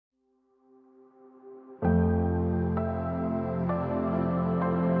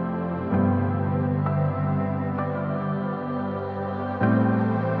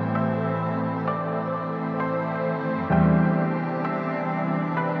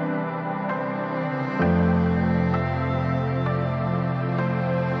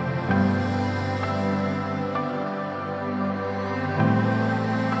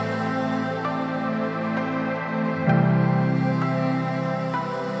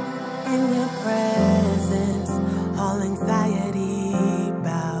all anxiety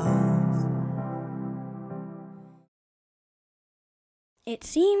bows. It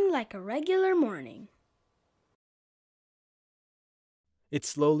seemed like a regular morning. It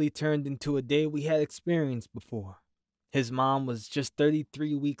slowly turned into a day we had experienced before. His mom was just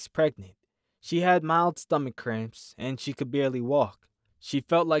 33 weeks pregnant. She had mild stomach cramps, and she could barely walk. She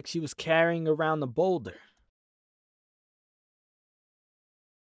felt like she was carrying around a boulder.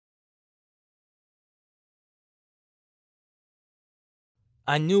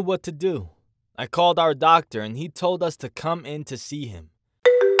 I knew what to do. I called our doctor, and he told us to come in to see him.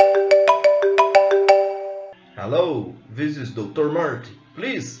 Hello, this is Dr. Marty.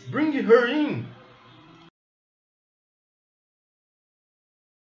 Please bring her in.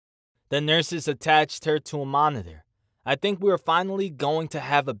 The nurses attached her to a monitor. I think we were finally going to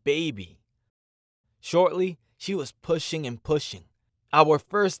have a baby. Shortly, she was pushing and pushing. Our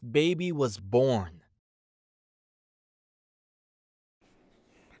first baby was born.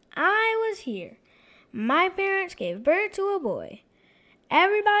 I was here. My parents gave birth to a boy.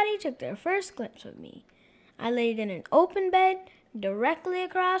 Everybody took their first glimpse of me. I laid in an open bed directly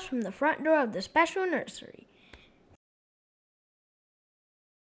across from the front door of the special nursery.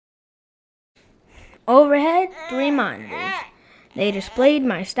 Overhead, 3 monitors. They displayed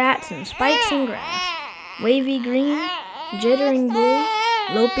my stats in spikes and graphs. Wavy green, jittering blue,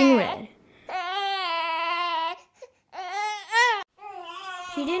 loping red.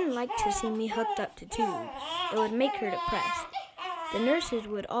 She didn't like to see me hooked up to tubes. It would make her depressed. The nurses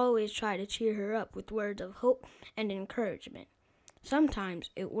would always try to cheer her up with words of hope and encouragement. Sometimes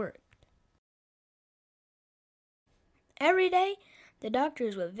it worked. Every day, the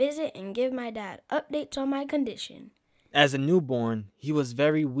doctors would visit and give my dad updates on my condition. As a newborn, he was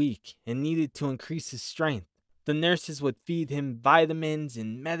very weak and needed to increase his strength. The nurses would feed him vitamins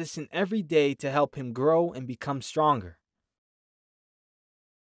and medicine every day to help him grow and become stronger.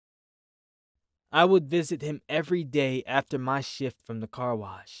 I would visit him every day after my shift from the car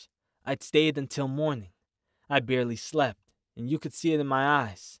wash. I'd stayed until morning. I barely slept, and you could see it in my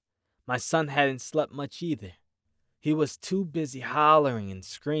eyes. My son hadn't slept much either. He was too busy hollering and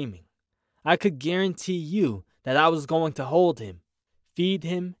screaming. I could guarantee you that I was going to hold him, feed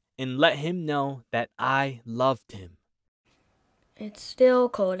him, and let him know that I loved him. It's still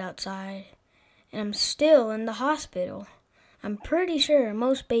cold outside, and I'm still in the hospital. I'm pretty sure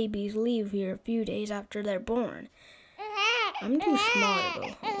most babies leave here a few days after they're born. I'm too small to go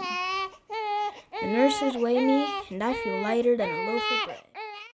home. The nurses weigh me, and I feel lighter than a loaf of bread.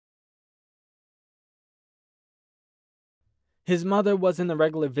 His mother wasn't a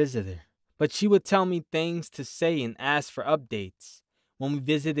regular visitor, but she would tell me things to say and ask for updates. When we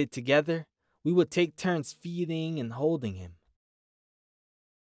visited together, we would take turns feeding and holding him.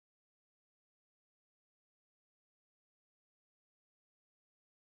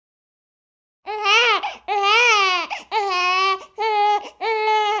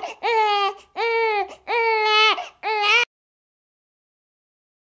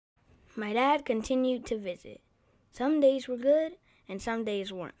 My dad continued to visit. Some days were good, and some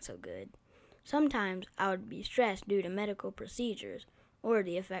days weren't so good. Sometimes I would be stressed due to medical procedures or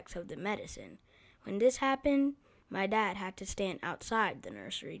the effects of the medicine. When this happened, my dad had to stand outside the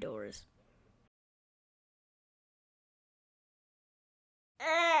nursery doors.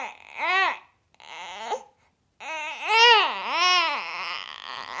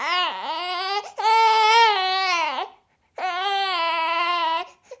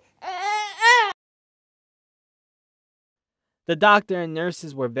 The doctor and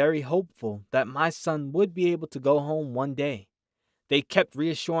nurses were very hopeful that my son would be able to go home one day. They kept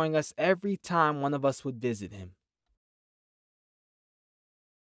reassuring us every time one of us would visit him.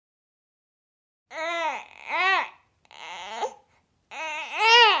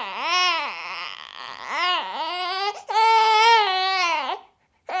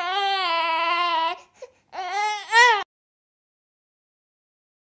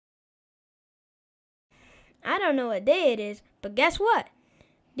 I don't know what day it is, but guess what?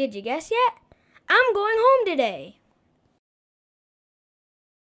 Did you guess yet? I'm going home today.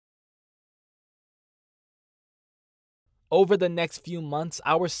 Over the next few months,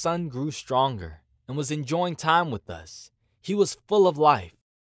 our son grew stronger and was enjoying time with us. He was full of life.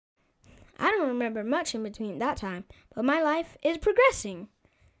 I don't remember much in between that time, but my life is progressing.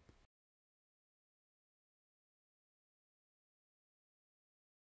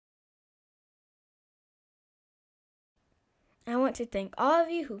 I want to thank all of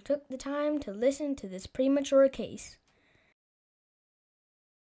you who took the time to listen to this premature case.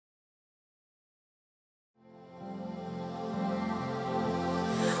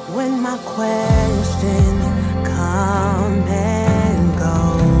 When my questions come and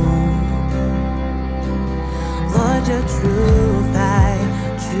go. Lord, your truth I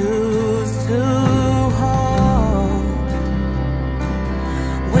choose to hold.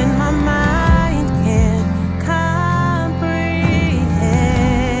 When my mind can't comprehend,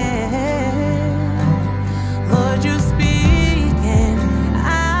 Lord, you speak and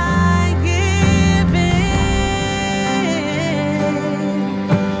I give in.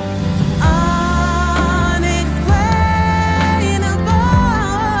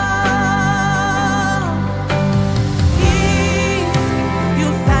 Unexplainable peace, you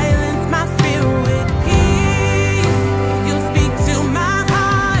silence my fear with peace. You speak to my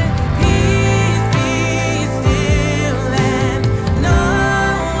heart, peace, be still and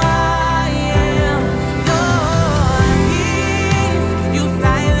know I am your peace. You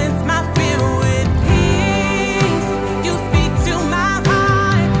silence my fear with peace. You speak to my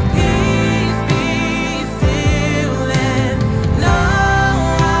heart, peace, be still and know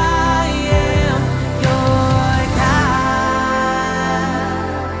I am your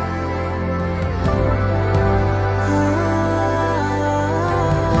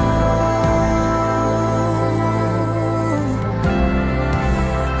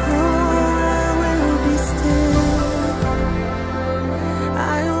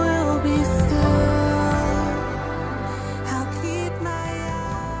I will be still. I'll keep my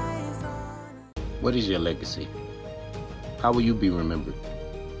eyes on. What is your legacy? How will you be remembered?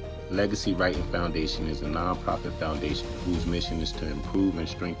 Legacy Writing Foundation is a nonprofit foundation whose mission is to improve and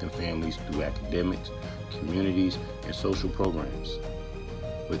strengthen families through academics, communities, and social programs.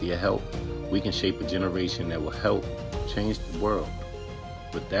 With your help, we can shape a generation that will help change the world.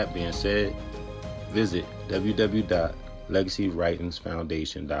 With that being said, visit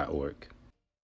www.legacywritingsfoundation.org.